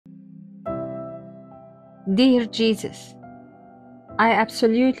Dear Jesus, I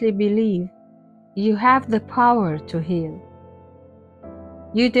absolutely believe you have the power to heal.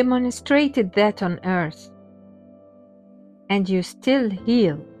 You demonstrated that on earth, and you still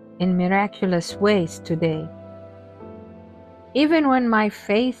heal in miraculous ways today. Even when my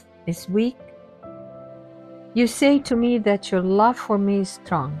faith is weak, you say to me that your love for me is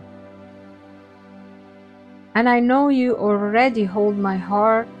strong. And I know you already hold my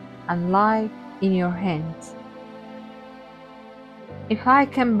heart and life in your hands. If I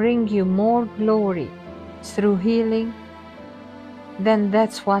can bring you more glory through healing, then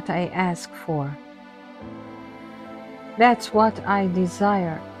that's what I ask for. That's what I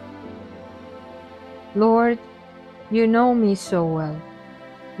desire. Lord, you know me so well.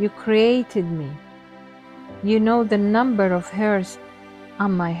 You created me. You know the number of hairs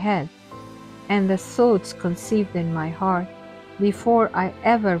on my head and the thoughts conceived in my heart before I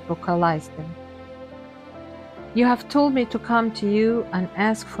ever vocalized them. You have told me to come to you and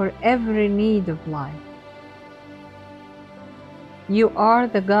ask for every need of life. You are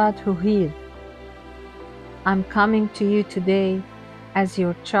the God who heals. I'm coming to you today as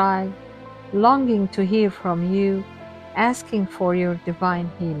your child, longing to hear from you, asking for your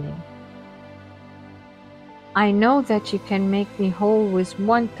divine healing. I know that you can make me whole with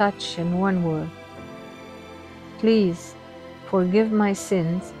one touch and one word. Please forgive my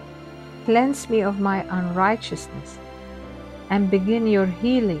sins, cleanse me of my unrighteousness, and begin your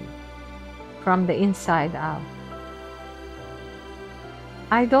healing from the inside out.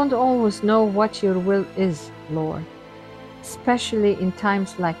 I don't always know what your will is, Lord, especially in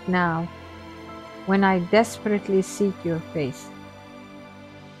times like now, when I desperately seek your face.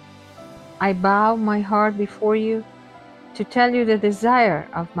 I bow my heart before you to tell you the desire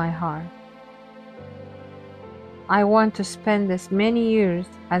of my heart. I want to spend as many years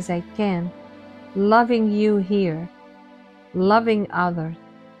as I can loving you here, loving others,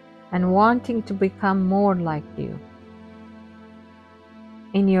 and wanting to become more like you.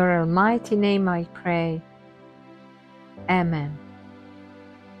 In your almighty name I pray. Amen.